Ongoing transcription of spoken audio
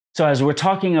So as we're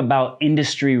talking about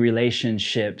industry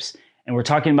relationships and we're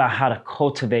talking about how to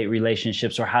cultivate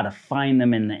relationships or how to find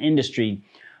them in the industry,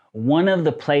 one of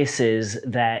the places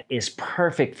that is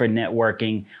perfect for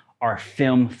networking are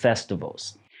film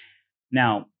festivals.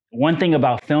 Now, one thing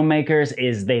about filmmakers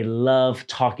is they love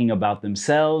talking about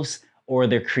themselves or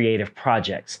their creative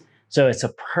projects. So it's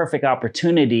a perfect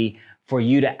opportunity for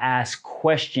you to ask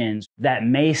questions that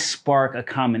may spark a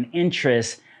common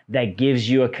interest that gives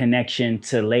you a connection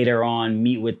to later on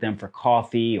meet with them for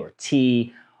coffee or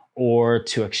tea or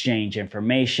to exchange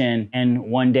information and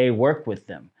one day work with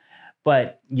them.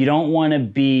 But you don't want to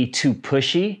be too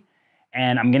pushy.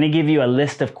 And I'm going to give you a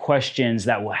list of questions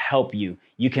that will help you.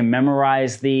 You can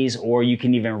memorize these or you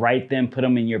can even write them, put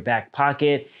them in your back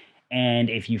pocket. And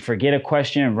if you forget a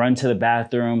question, run to the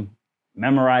bathroom,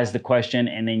 memorize the question,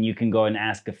 and then you can go and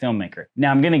ask a filmmaker.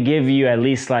 Now, I'm going to give you at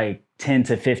least like 10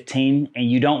 to 15,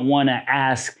 and you don't want to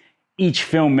ask each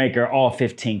filmmaker all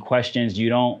 15 questions. You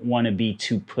don't want to be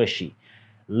too pushy.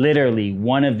 Literally,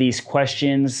 one of these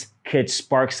questions could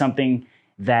spark something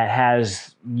that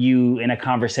has you in a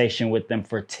conversation with them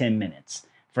for 10 minutes.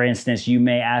 For instance, you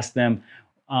may ask them,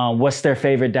 what's their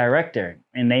favorite director?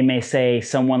 And they may say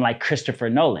someone like Christopher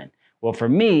Nolan. Well, for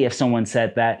me, if someone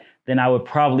said that, then I would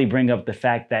probably bring up the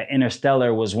fact that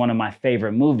Interstellar was one of my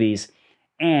favorite movies,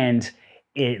 and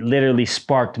it literally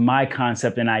sparked my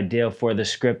concept and idea for the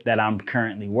script that I'm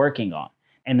currently working on.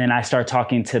 And then I start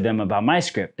talking to them about my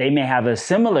script. They may have a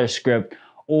similar script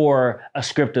or a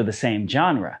script of the same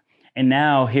genre. And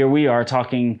now here we are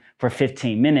talking for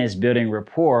 15 minutes, building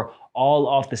rapport, all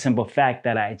off the simple fact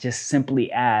that I just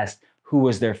simply asked who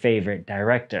was their favorite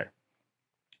director.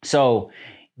 So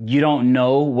you don't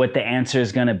know what the answer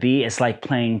is going to be. It's like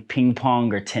playing ping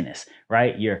pong or tennis,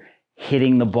 right? You're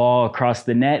hitting the ball across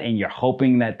the net and you're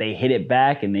hoping that they hit it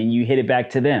back and then you hit it back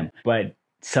to them. But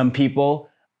some people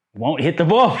won't hit the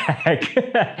ball back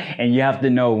and you have to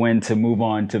know when to move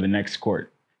on to the next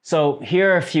court. So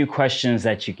here are a few questions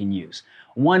that you can use.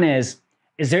 One is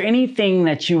there anything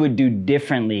that you would do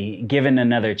differently given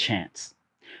another chance?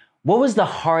 What was the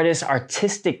hardest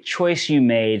artistic choice you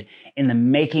made in the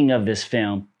making of this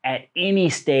film at any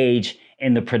stage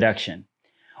in the production?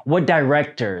 What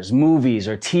directors, movies,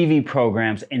 or TV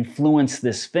programs influenced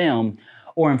this film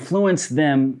or influenced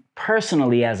them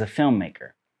personally as a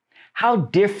filmmaker? How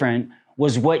different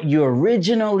was what you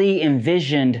originally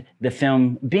envisioned the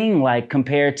film being like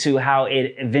compared to how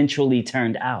it eventually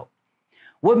turned out?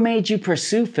 What made you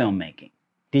pursue filmmaking?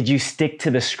 Did you stick to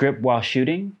the script while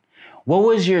shooting? What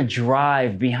was your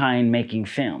drive behind making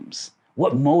films?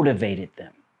 What motivated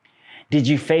them? Did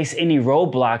you face any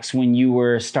roadblocks when you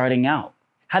were starting out?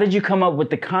 How did you come up with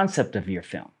the concept of your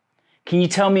film? Can you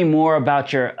tell me more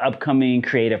about your upcoming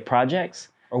creative projects?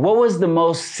 Or what was the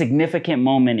most significant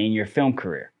moment in your film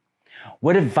career?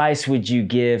 What advice would you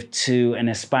give to an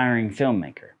aspiring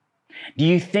filmmaker? Do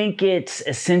you think it's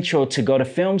essential to go to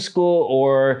film school,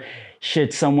 or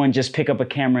should someone just pick up a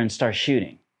camera and start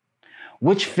shooting?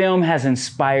 Which film has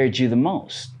inspired you the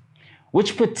most?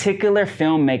 Which particular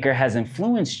filmmaker has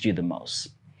influenced you the most?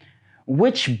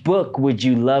 Which book would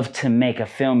you love to make a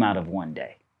film out of one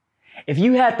day? If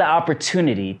you had the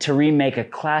opportunity to remake a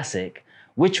classic,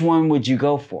 which one would you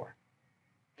go for?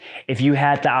 If you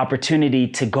had the opportunity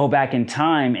to go back in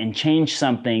time and change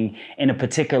something in a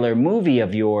particular movie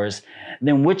of yours,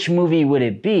 then which movie would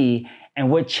it be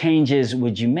and what changes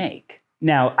would you make?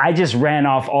 Now, I just ran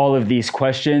off all of these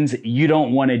questions. You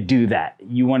don't want to do that.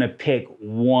 You want to pick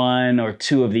one or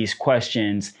two of these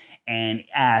questions and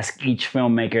ask each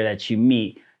filmmaker that you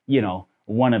meet,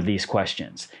 one of these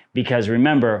questions. Because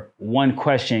remember, one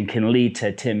question can lead to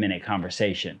a 10-minute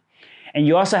conversation. And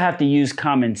you also have to use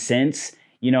common sense.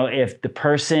 If the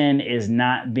person is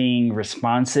not being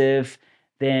responsive,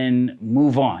 then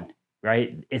move on,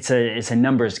 right? It's a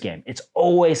numbers game. It's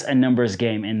always a numbers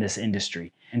game in this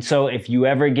industry. And so if you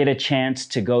ever get a chance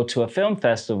to go to a film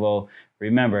festival,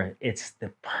 remember, it's the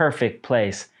perfect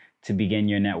place to begin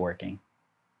your networking.